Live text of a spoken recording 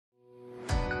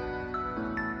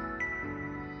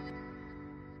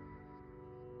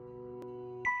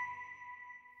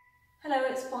Hello,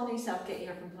 it's Bonnie Southgate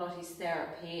here from Pilates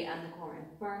Therapy and the Core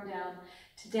and Burn Down.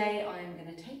 Today I'm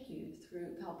going to take you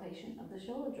through palpation of the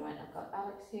shoulder joint. I've got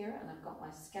Alex here and I've got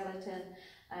my skeleton,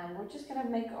 and we're just going to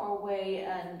make our way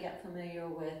and get familiar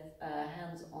with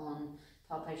hands-on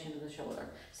palpation of the shoulder.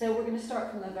 So we're going to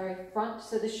start from the very front.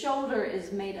 So the shoulder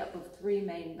is made up of three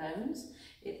main bones.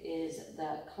 It is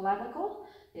the clavicle,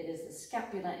 it is the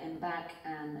scapula in back,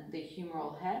 and the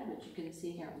humeral head, which you can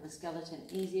see here on the skeleton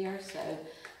easier. So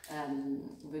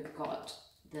we've got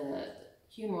the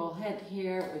humeral head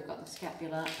here, we've got the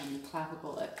scapula and the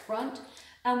clavicle at front,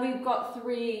 and we've got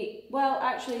three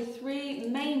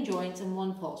main joints and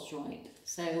one false joint.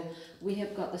 So we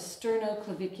have got the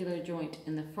sternoclavicular joint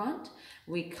in the front,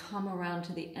 we come around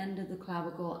to the end of the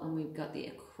clavicle, and we've got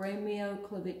the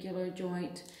acromioclavicular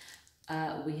joint.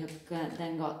 We have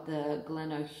then got the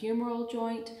glenohumeral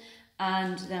joint,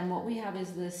 and then what we have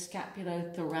is the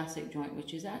scapulothoracic joint,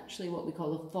 which is actually what we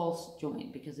call a false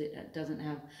joint because it doesn't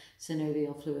have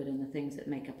synovial fluid and the things that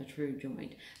make up a true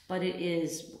joint, but it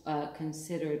is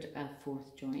considered a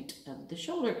fourth joint of the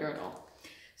shoulder girdle.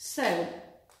 So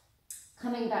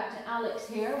coming back to Alex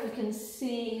here, we can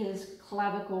see his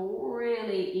clavicle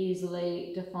really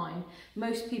easily defined.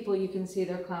 Most people, you can see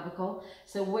their clavicle.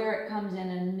 So where it comes in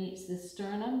and meets the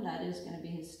sternum, that is going to be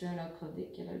his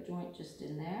sternoclavicular joint just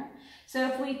in there. So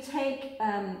if we take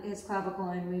his clavicle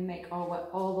and we make our way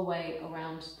all the way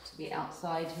around to the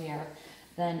outside here,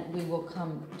 then we will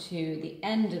come to the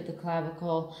end of the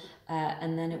clavicle,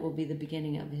 and then it will be the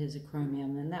beginning of his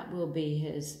acromion, and that will be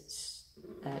his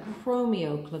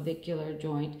acromioclavicular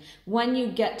joint. When you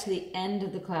get to the end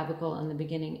of the clavicle and the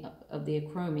beginning of the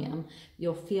acromion,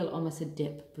 you'll feel almost a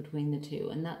dip between the two,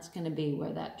 and that's going to be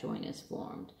where that joint is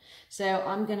formed. So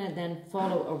I'm going to then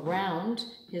follow around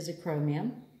his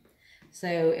acromion. So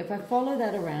if I follow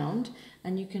that around,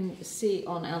 and you can see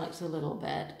on Alex a little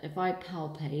bit, if I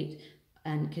palpate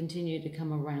and continue to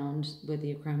come around with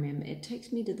the acromion, it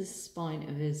takes me to the spine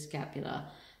of his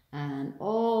scapula and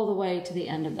all the way to the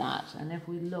end of that. And if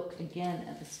we look again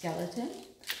at the skeleton,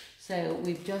 so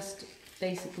we've just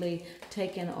basically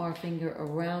taken our finger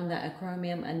around that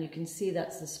acromion, and you can see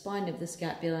that's the spine of the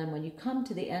scapula, and when you come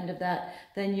to the end of that,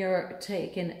 then you're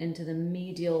taken into the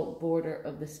medial border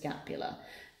of the scapula.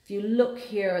 If you look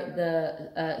here at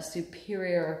the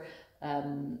superior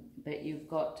bit, you've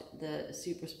got the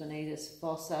supraspinatus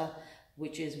fossa,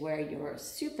 which is where your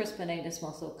supraspinatus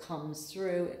muscle comes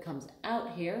through. It comes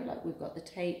out here, like we've got the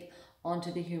tape,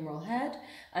 onto the humeral head.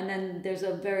 And then there's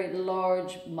a very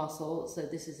large muscle, so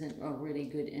this isn't a really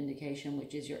good indication,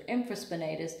 which is your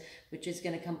infraspinatus, which is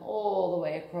going to come all the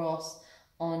way across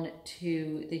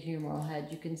onto the humeral head.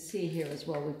 You can see here as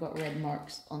well, we've got red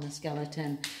marks on the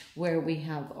skeleton where we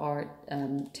have our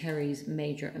teres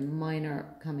major and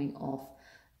minor coming off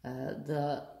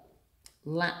the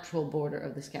lateral border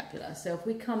of the scapula. So if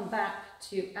we come back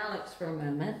to Alex for a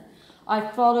moment,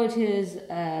 I followed his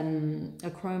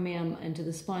acromion into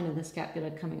the spine of the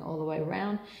scapula, coming all the way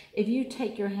around. If you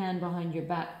take your hand behind your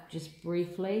back just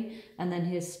briefly, and then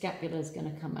his scapula is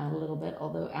going to come out a little bit,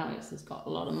 although Alex has got a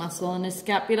lot of muscle in his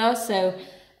scapula, so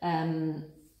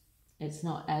it's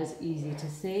not as easy to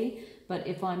see. But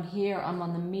if I'm here, I'm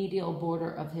on the medial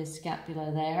border of his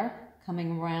scapula there,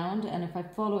 coming around, and if I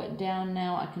follow it down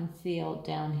now, I can feel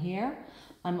down here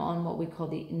I'm on what we call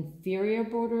the inferior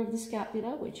border of the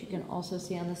scapula, which you can also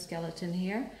see on the skeleton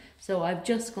here. So I've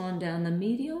just gone down the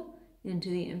medial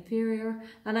into the inferior,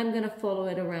 and I'm going to follow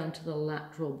it around to the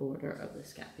lateral border of the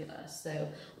scapula. So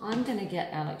I'm going to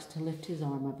get Alex to lift his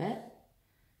arm a bit.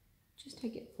 Just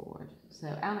take it forward.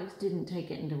 So Alex didn't take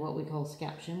it into what we call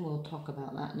scaption. We'll talk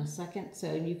about that in a second.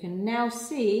 So you can now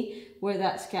see where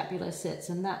that scapula sits,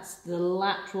 and that's the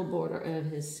lateral border of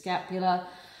his scapula.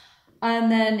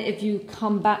 And then if you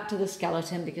come back to the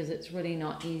skeleton, because it's really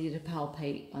not easy to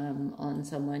palpate on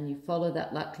someone, you follow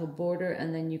that lateral border,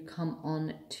 and then you come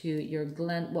on to your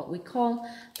what we call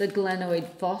the glenoid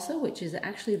fossa, which is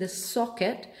actually the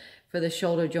socket for the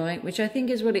shoulder joint, which I think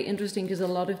is really interesting because a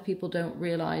lot of people don't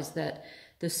realize that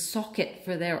the socket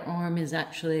for their arm is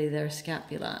actually their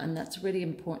scapula, and that's a really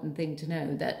important thing to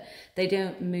know, that they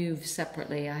don't move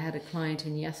separately. I had a client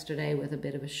in yesterday with a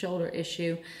bit of a shoulder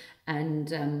issue, and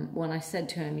when I said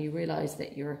to him, you realize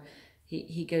that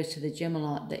he goes to the gym a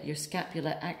lot, that your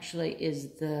scapula actually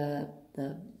is the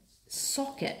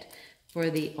socket for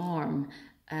the arm.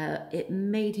 It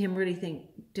made him really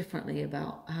think differently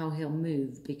about how he'll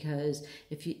move, because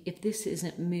if this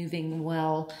isn't moving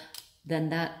well, then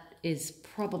that is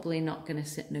probably not going to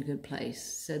sit in a good place.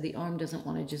 So the arm doesn't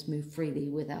want to just move freely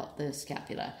without the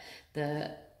scapula.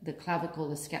 The clavicle,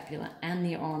 the scapula, and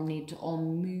the arm need to all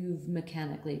move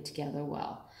mechanically together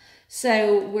well.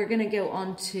 So we're going to go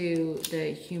on to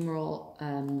the humeral,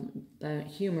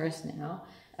 humerus now,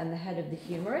 and the head of the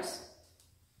humerus.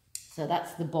 So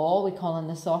that's the ball we call in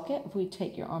the socket. If we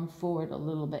take your arm forward a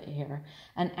little bit here,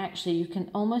 and actually you can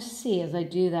almost see as I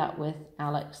do that with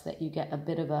Alex that you get a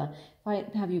bit of a, if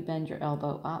I have you bend your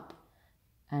elbow up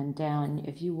and down,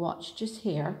 if you watch just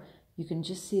here, you can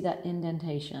just see that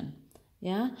indentation.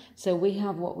 Yeah, so we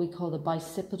have what we call the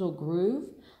bicipital groove.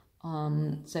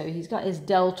 So he's got his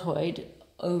deltoid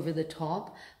over the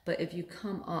top, but if you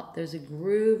come up, there's a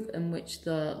groove in which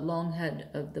the long head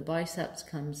of the biceps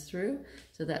comes through.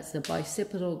 So that's the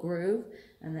bicipital groove,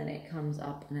 and then it comes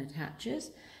up and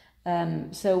attaches.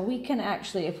 So we can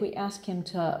actually, if we ask him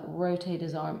to rotate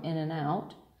his arm in and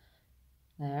out,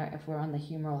 there, if we're on the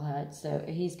humeral head, so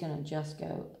he's going to just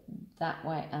go that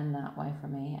way and that way for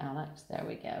me, Alex. There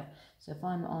we go. So if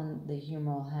I'm on the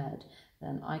humeral head,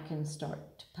 then I can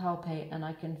start to palpate and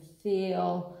I can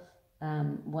feel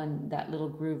when that little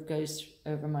groove goes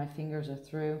over my fingers or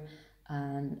through.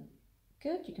 And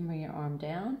good, you can bring your arm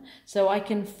down. So I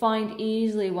can find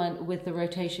easily when with the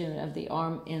rotation of the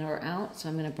arm in or out. So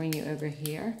I'm going to bring you over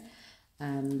here.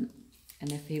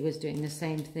 And if he was doing the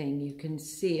same thing, you can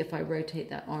see if I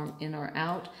rotate that arm in or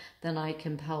out, then I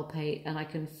can palpate and I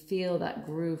can feel that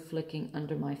groove flicking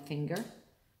under my finger.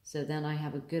 So then I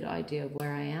have a good idea of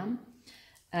where I am.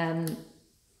 And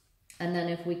then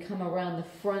if we come around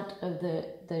the front of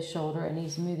the shoulder and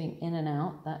he's moving in and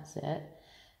out, that's it.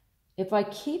 If I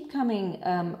keep coming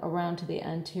around to the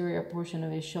anterior portion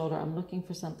of his shoulder, I'm looking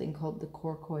for something called the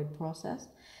Coracoid Process.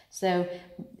 So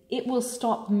it will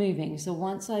stop moving. So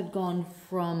once I've gone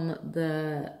from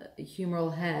the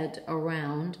humeral head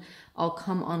around, I'll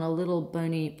come on a little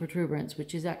bony protuberance,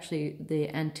 which is actually the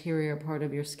anterior part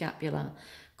of your scapula,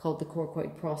 called the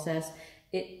Coracoid Process.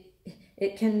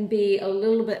 It can be a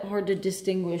little bit hard to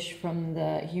distinguish from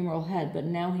the humeral head, but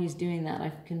now he's doing that.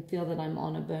 I can feel that I'm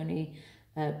on a bony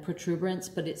protuberance,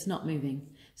 but it's not moving.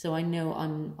 So I know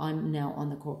I'm now on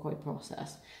the Coracoid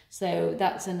Process. So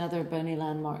that's another bony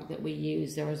landmark that we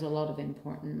use. There is a lot of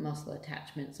important muscle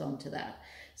attachments onto that.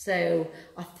 So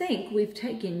I think we've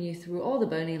taken you through all the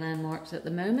bony landmarks at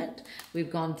the moment. We've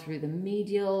gone through the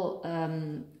medial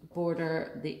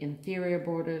border, the inferior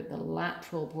border, the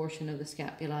lateral portion of the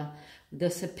scapula, the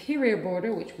superior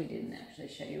border, which we didn't actually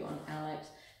show you on Alex.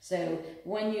 So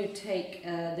when you take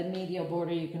the medial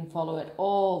border, you can follow it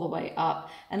all the way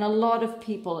up. And a lot of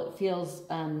people, it feels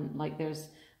like there's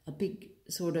a big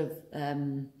sort of,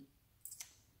 I'm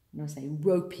going to say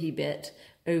ropey bit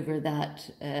over that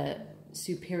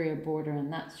superior border,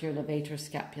 and that's your levator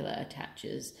scapula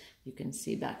attaches. You can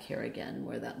see back here again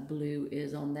where that blue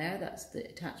is on there. That's the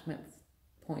attachment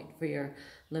point for your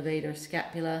levator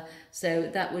scapula. So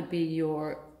that would be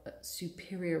your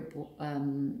superior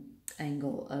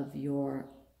angle of your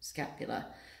scapula.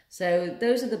 So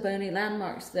those are the bony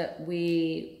landmarks that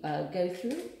we go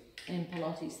through in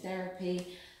Pilates therapy,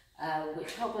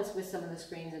 which help us with some of the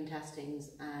screens and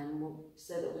testings, and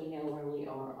so that we know where we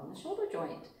are on the shoulder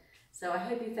joint. So I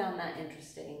hope you found that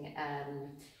interesting.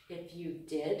 If you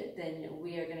did, then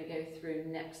we are going to go through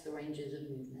next the ranges of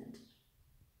movement.